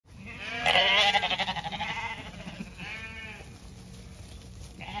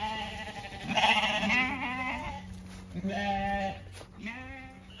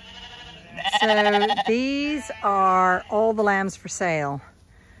So these are all the lambs for sale.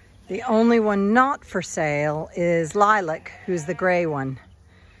 The only one not for sale is Lilac, who's the gray one,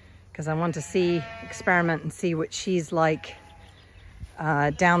 because I want to experiment and see what she's like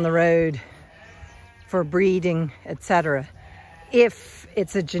down the road for breeding, etc. If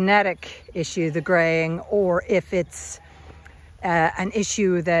it's a genetic issue, the graying, or if it's an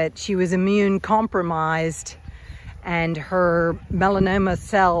issue that she was immune compromised and her melanoma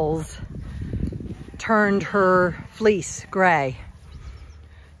cells turned her fleece gray.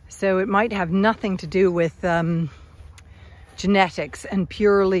 So it might have nothing to do with genetics and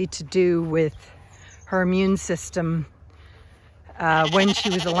purely to do with her immune system when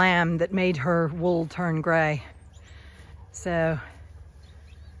she was a lamb that made her wool turn gray. So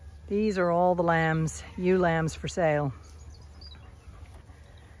these are all the lambs, ewe lambs for sale.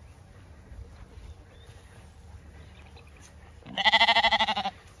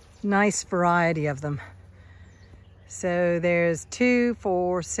 Nice variety of them. So there's 2,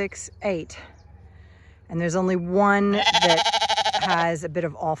 4, 6, 8. And there's only one that has a bit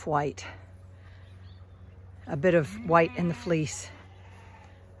of off-white. A bit of white in the fleece.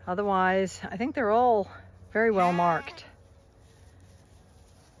 Otherwise, I think they're all very well marked.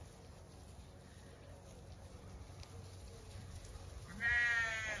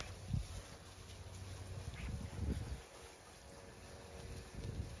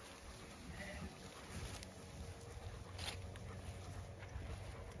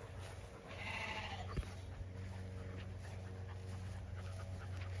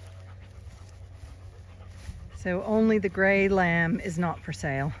 So only the gray lamb is not for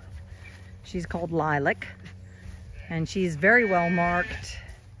sale. She's called Lilac, and she's very well marked,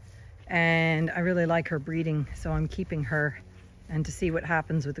 and I really like her breeding, so I'm keeping her, and to see what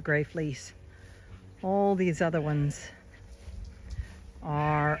happens with the gray fleece. All these other ones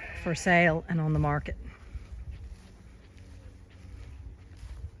are for sale and on the market.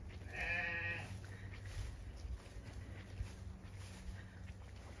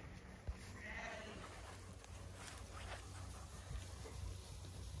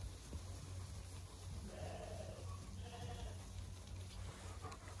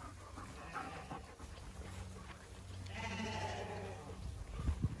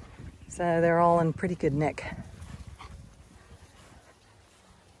 So they're all in pretty good nick.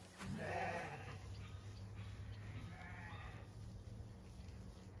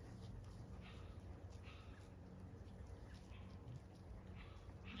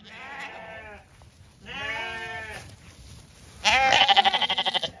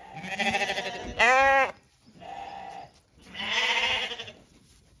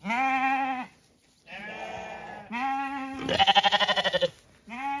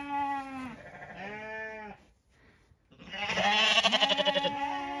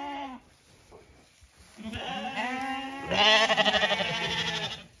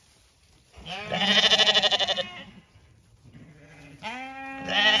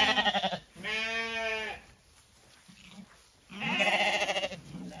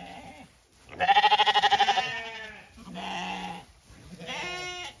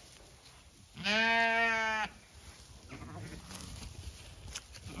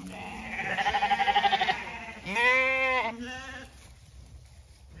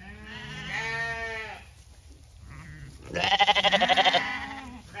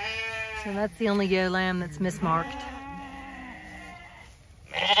 So that's the only ewe lamb that's mismarked.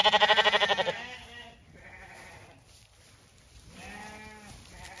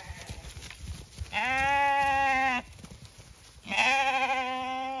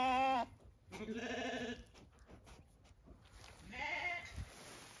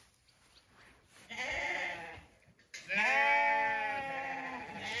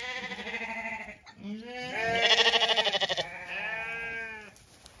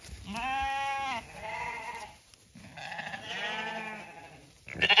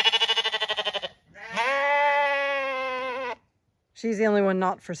 She's the only one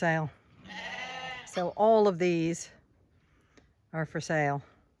not for sale. So all of these are for sale.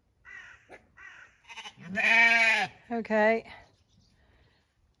 Okay.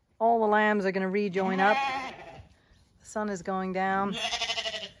 All the lambs are going to rejoin up. The sun is going down.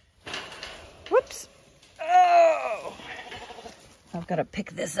 Whoops. Oh! I've got to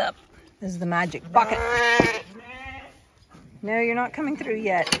pick this up. This is the magic bucket. No, you're not coming through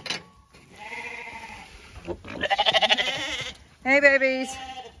yet. Hey, babies.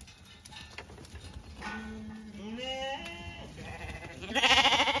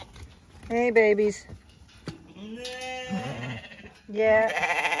 Hey, babies. Yeah.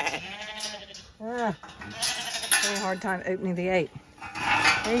 Very hard time opening the 8.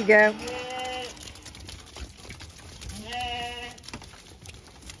 There you go.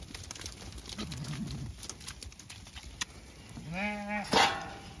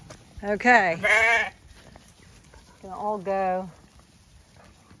 Okay. Gonna all go.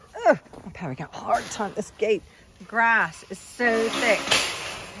 Oh, I'm having a hard time at this gate. The grass is so thick.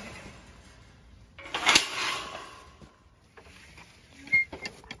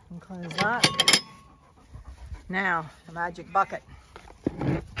 And close that. Now, the magic bucket.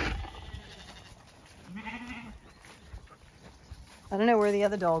 I don't know where the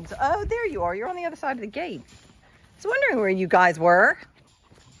other dogs are. Oh, there you are. You're on the other side of the gate. I was wondering where you guys were.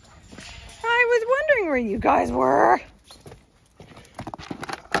 I was wondering where you guys were.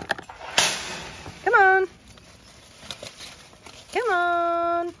 Come on. Come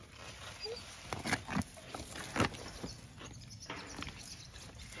on.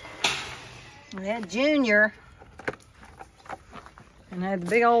 We had Junior. And I had the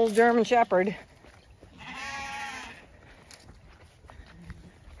big old German Shepherd.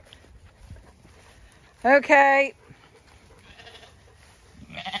 Okay.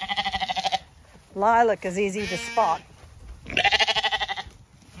 Lilac is easy to spot.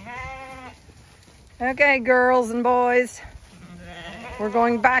 Okay, girls and boys. We're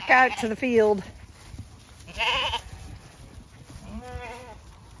going back out to the field.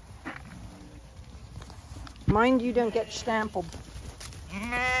 Mind you don't get stampled.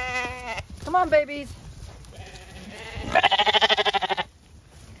 Come on, babies.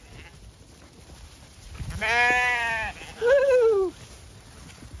 Woo!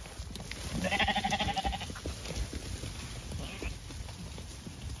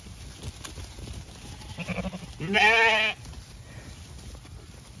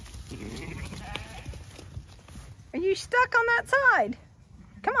 Are you stuck on that side?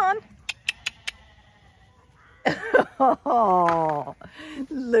 Come on. Oh,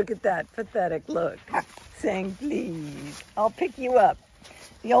 look at that pathetic look. Saying, please, I'll pick you up.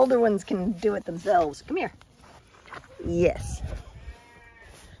 The older ones can do it themselves. Come here. Yes.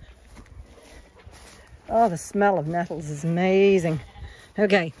 Oh, the smell of nettles is amazing.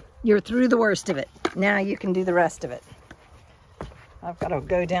 Okay, you're through the worst of it. Now you can do the rest of it. I've got to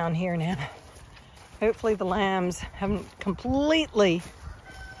go down here now. Hopefully the lambs haven't completely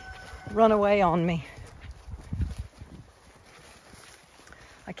run away on me.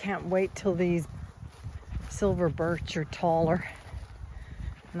 I can't wait till these silver birch are taller.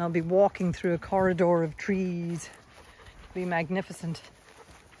 And I'll be walking through a corridor of trees. It'll be magnificent.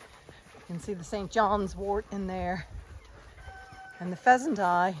 You can see the St. John's wort in there. And the pheasant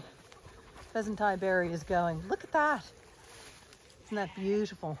eye berry is going. Look at that. Isn't that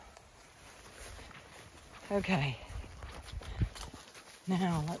beautiful? Okay.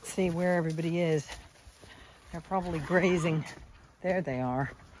 Now, let's see where everybody is. They're probably grazing. There they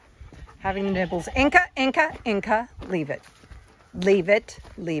are. Having the nibbles. Inca, Inca, Inca. Leave it. Leave it.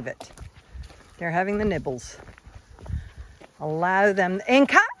 Leave it. They're having the nibbles. Allow them.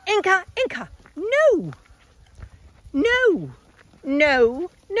 Inca, Inca, Inca. No. No. No.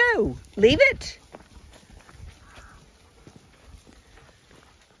 No. Leave it.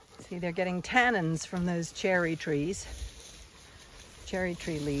 See, they're getting tannins from those cherry trees. Cherry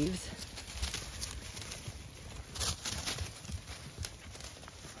tree leaves.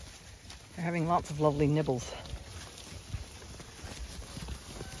 They're having lots of lovely nibbles.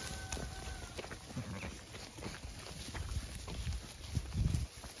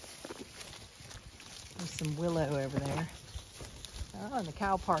 There's some willow over there. Oh, and the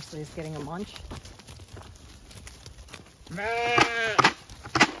cow parsley is getting a munch.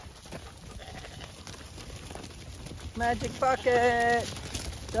 Magic bucket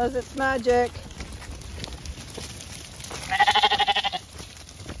does its magic.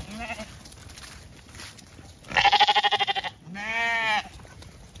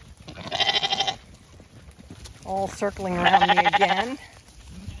 All circling around me again.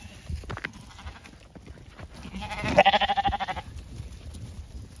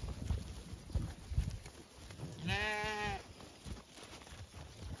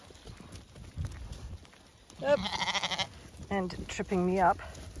 Yep. And tripping me up.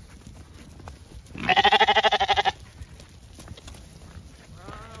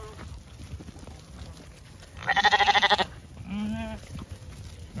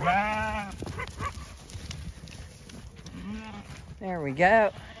 There we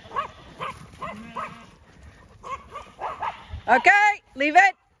go. Okay, leave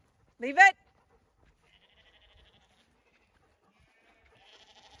it. Leave it.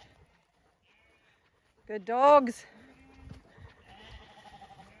 Good dogs.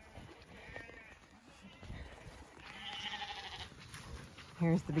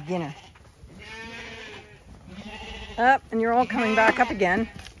 Here's the beginner. Up, and you're all coming back up again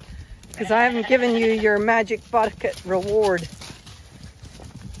because I haven't given you your magic bucket reward.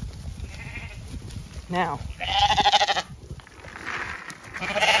 Now.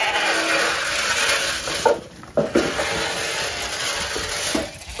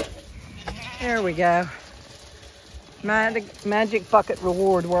 There we go. Magic bucket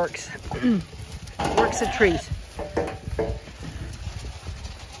reward works. Works a treat.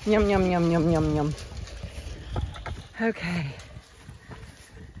 Yum, yum, yum, yum, yum, yum. Okay.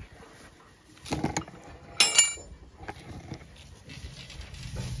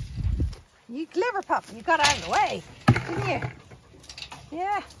 You clever pup, you got out of the way, didn't you?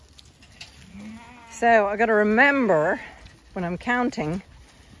 Yeah. So I got to remember when I'm counting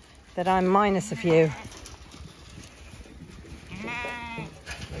that I'm minus a few.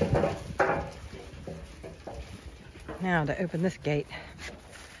 Now to open this gate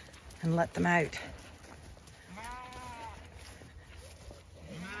and let them out.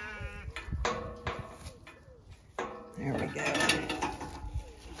 There we go.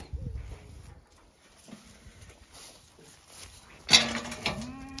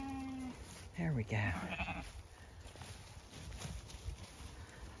 There we go.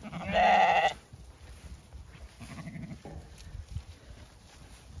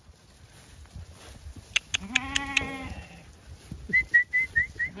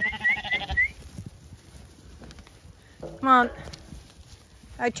 Come on.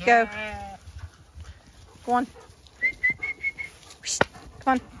 Out you go. Go on.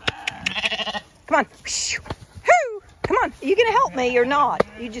 Come on. Come on. Whoo! Come on. Are you going to help me or not?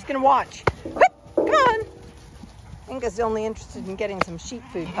 Are you just going to watch? Whoop! Come on. Inga's only interested in getting some sheep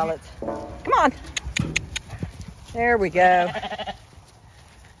food pellets. Come on. There we go.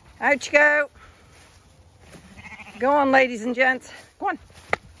 Out you go. Go on, ladies and gents. Go on.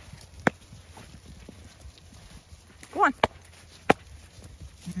 Go on.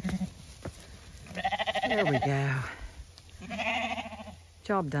 There we go.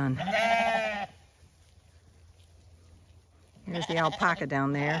 Job done. Here's the alpaca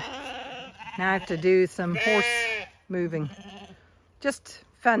down there. Now I have to do some horse moving. Just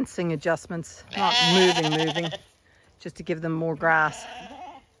fencing adjustments, not moving, just to give them more grass.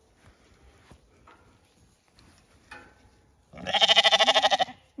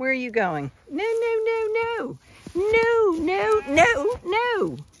 Where are you going? No, no, no, no. No, no, no,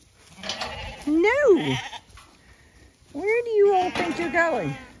 no. No. Where do you all think you're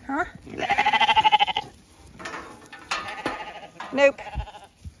going? Huh? Nope.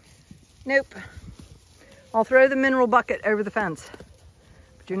 Nope. I'll throw the mineral bucket over the fence.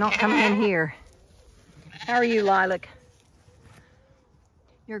 But you're not coming in here. How are you, Lilac?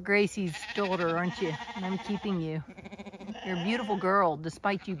 You're Gracie's daughter, aren't you? And I'm keeping you. You're a beautiful girl,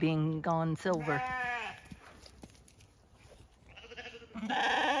 despite you being gone silver.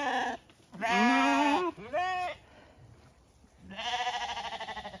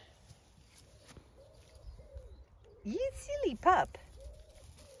 You silly pup.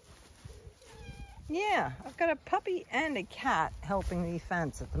 Yeah, I've got a puppy and a cat helping me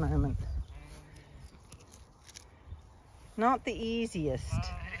fence at the moment. Not the easiest.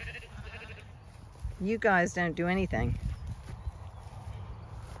 You guys don't do anything.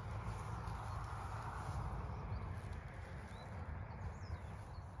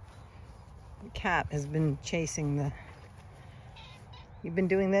 The cat has been chasing the... You've been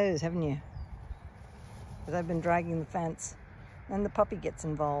doing those, haven't you? Because I've been dragging the fence. Then the puppy gets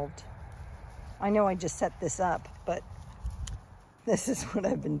involved. I know I just set this up, but this is what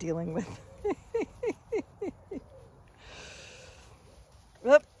I've been dealing with.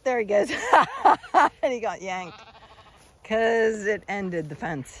 Whoop, there he goes. And he got yanked because it ended the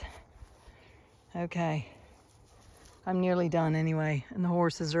fence. Okay. I'm nearly done anyway, and the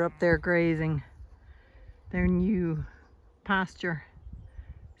horses are up there grazing their new pasture.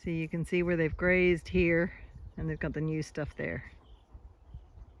 So you can see where they've grazed here, and they've got the new stuff there.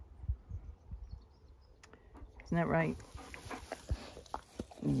 Isn't that right?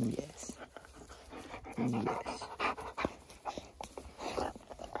 Yes. Yes.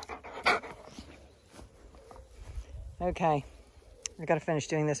 Okay, I gotta finish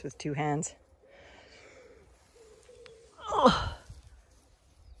doing this with two hands. Oh.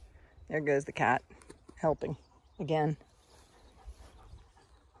 There goes the cat, helping again.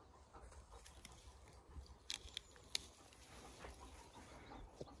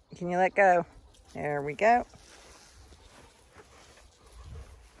 Can you let go? There we go.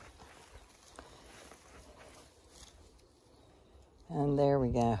 And there we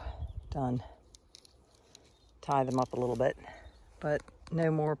go, done. Tie them up a little bit, but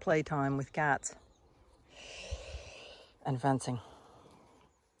no more playtime with cats and fencing.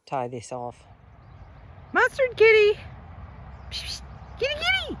 Tie this off. Mustard kitty! Kitty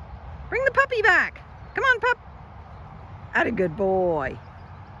kitty! Bring the puppy back! Come on, pup. Atta good boy.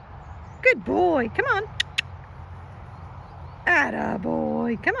 Good boy. Come on. Atta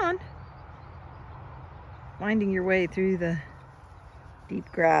boy. Come on. Winding your way through the deep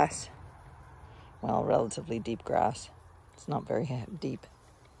grass. Well, relatively deep grass. It's not very deep.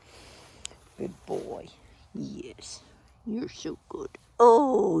 Good boy. Yes. You're so good.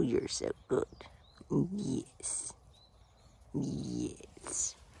 Oh, you're so good. Yes.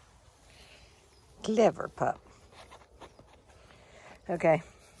 Yes. Clever pup. Okay,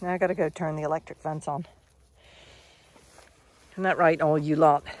 now I gotta go turn the electric fence on. Isn't that right, all you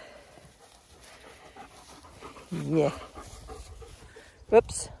lot? Yeah.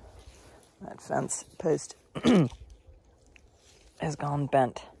 Whoops. That fence post has gone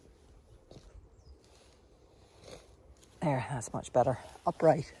bent. There, that's much better.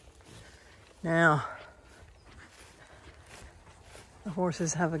 Upright. Now, the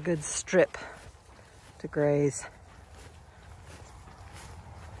horses have a good strip to graze.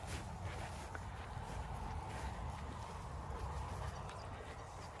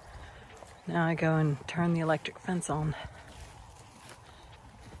 Now I go and turn the electric fence on.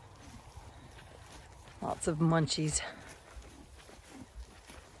 Lots of munchies.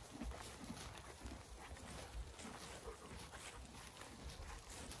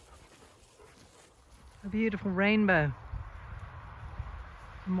 A beautiful rainbow.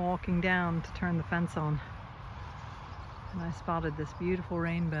 I'm walking down to turn the fence on, and I spotted this beautiful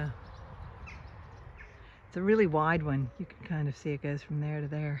rainbow. It's a really wide one. You can kind of see it goes from there to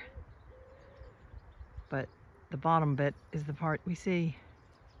there. But the bottom bit is the part we see.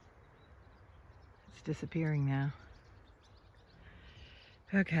 It's disappearing now.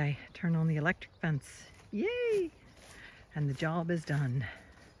 Okay, turn on the electric fence. Yay! And the job is done.